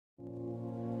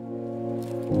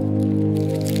Hello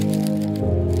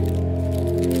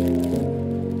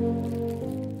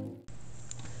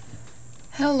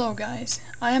guys,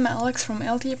 I am Alex from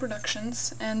LTA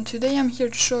Productions, and today I'm here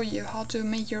to show you how to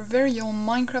make your very own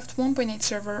Minecraft 1.8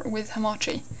 server with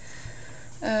Hamachi.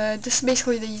 This is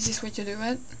basically the easiest way to do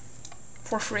it,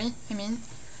 for free, I mean.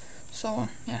 So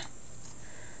yeah.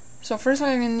 So first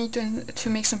I'm gonna need to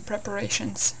make some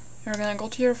preparations. You're gonna go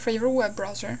to your favorite web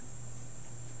browser.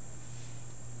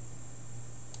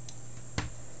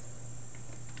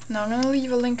 Now I'm gonna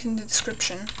leave a link in the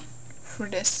description for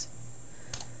this.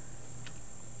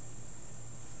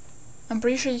 I'm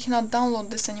pretty sure you cannot download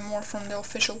this anymore from the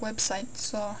official website,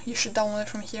 so you should download it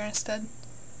from here instead.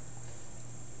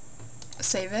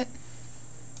 Save it.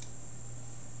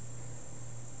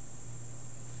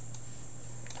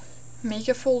 Make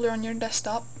a folder on your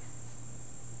desktop.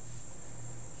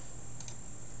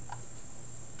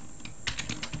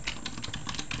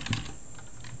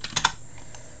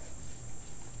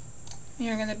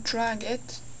 You're gonna drag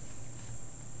it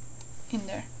in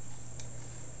there.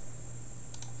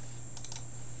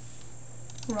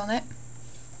 Run it.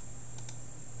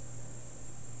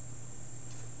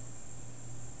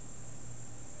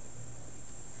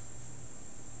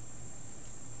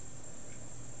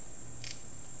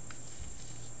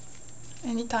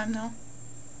 Anytime now.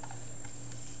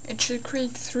 It should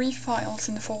create 3 files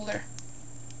in the folder.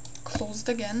 Close it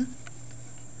again.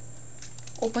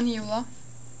 Open EULA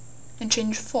and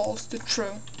change false to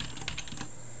true.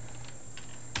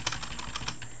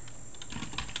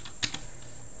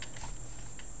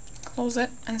 Close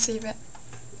it and save it.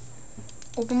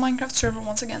 Open Minecraft server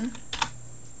once again.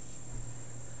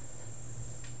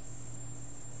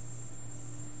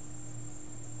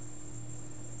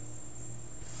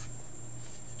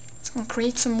 It's going to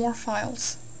create some more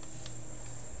files.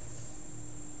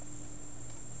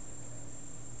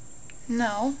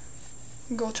 Now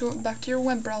go back to your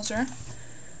web browser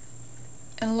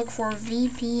and look for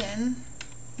vpn.net.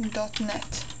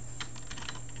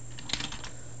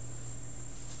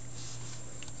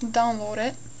 Download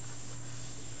it,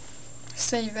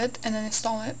 save it, and then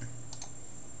install it.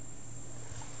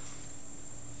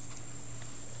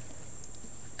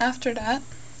 After that,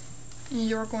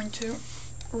 you're going to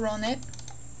run it,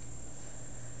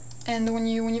 and when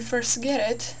you first get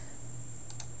it,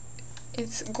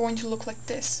 it's going to look like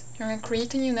this. You're going to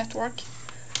create a new network,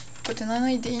 put in an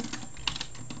ID,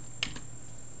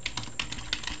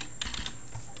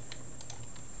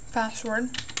 password,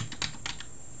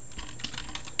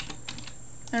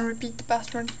 and repeat the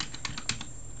password.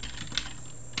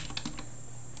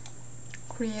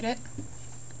 Create it.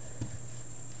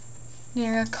 Then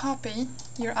you're going to copy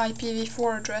your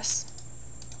IPv4 address.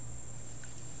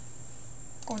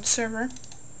 Go to server.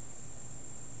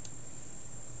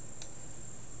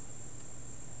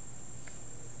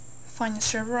 Find the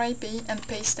server IP and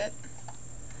paste it.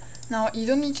 Now you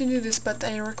don't need to do this, but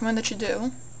I recommend that you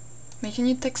do. Make a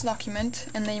new text document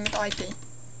and name it IP.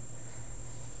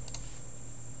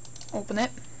 Open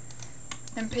it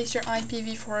and paste your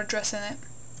IPv4 address in it.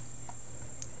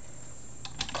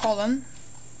 Colon.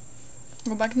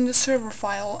 Go back in the server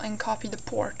file and copy the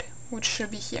port, which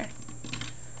should be here.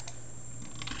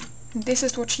 This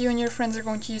is what you and your friends are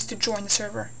going to use to join the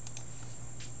server.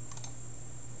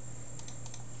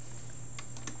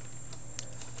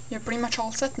 You're pretty much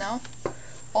all set now.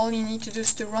 All you need to do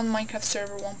is to run Minecraft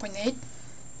server 1.8.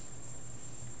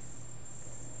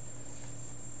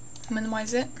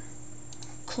 Minimize it.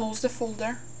 Close the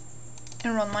folder.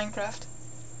 And run Minecraft.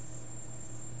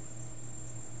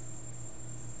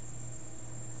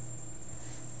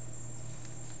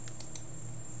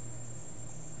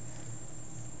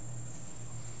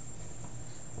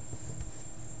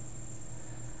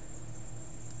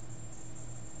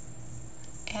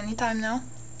 Anytime now.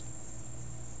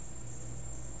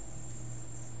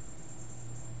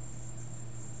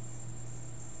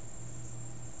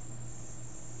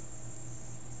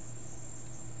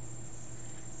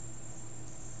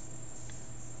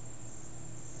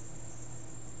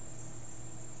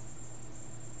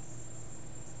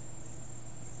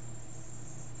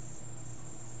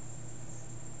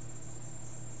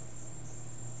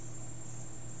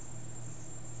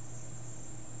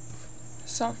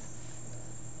 So,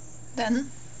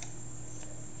 then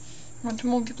go to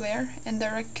multiplayer and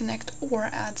direct connect or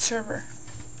add server.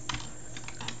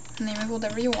 Name it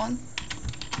whatever you want.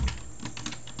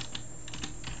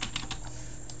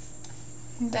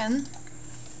 Then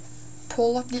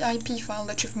pull up the IP file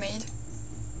that you've made,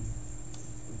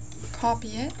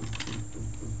 copy it,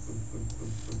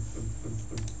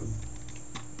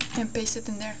 and paste it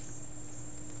in there.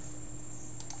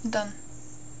 Done.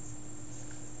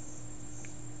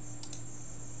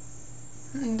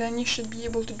 and then you should be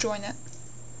able to join it.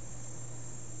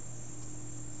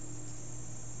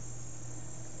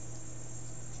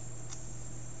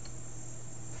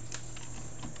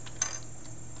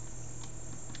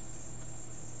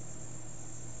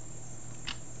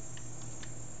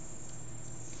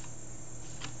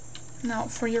 Now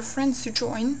for your friends to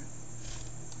join,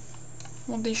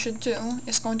 what they should do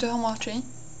is go into Hamachi,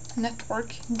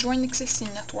 network, join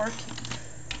existing network,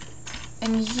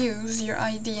 and use your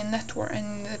ID and network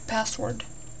and the password.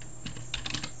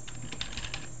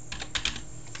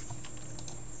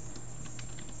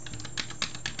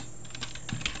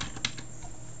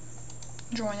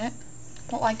 Join it.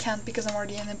 Well, I can't because I'm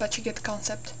already in it, but you get the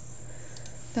concept.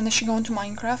 Then they should go into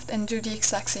Minecraft and do the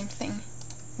exact same thing,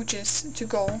 which is to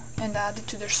go and add it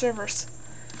to their servers.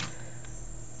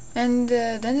 And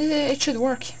then it should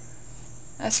work.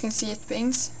 As you can see, it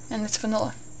pings, and it's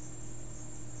vanilla.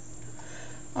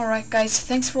 Alright guys,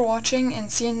 thanks for watching, and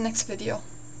see you in the next video.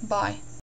 Bye.